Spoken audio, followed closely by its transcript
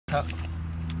Tucks.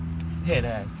 Head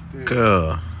ass.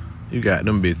 Cuz, you got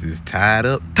them bitches tied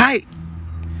up tight.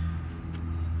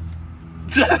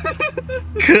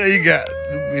 Cuz you got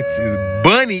them bitches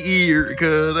bunny eared,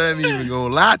 cuz I ain't even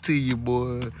gonna lie to you,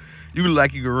 boy. You look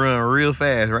like you can run real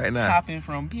fast right now. Hopping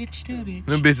from bitch to bitch.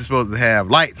 Them bitches supposed to have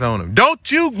lights on them.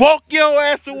 Don't you walk your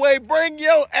ass away. Bring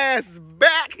your ass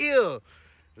back here.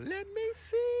 Let me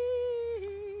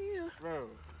see. Bro.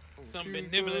 Something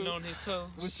been nibbling on his toes.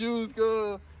 What shoes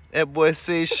go? That boy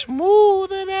says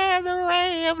smoother than the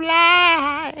ray of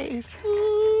light.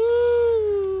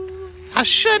 I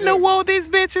shouldn't have wore these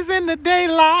bitches in the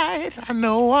daylight. I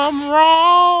know I'm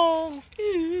wrong.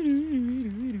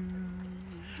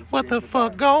 What the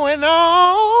fuck going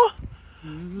on?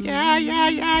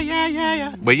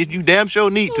 Yeah. But you damn sure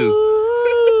need to.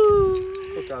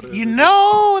 You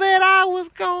know that I was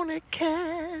gonna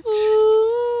catch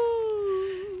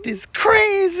this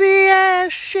crazy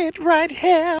ass shit right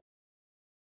here.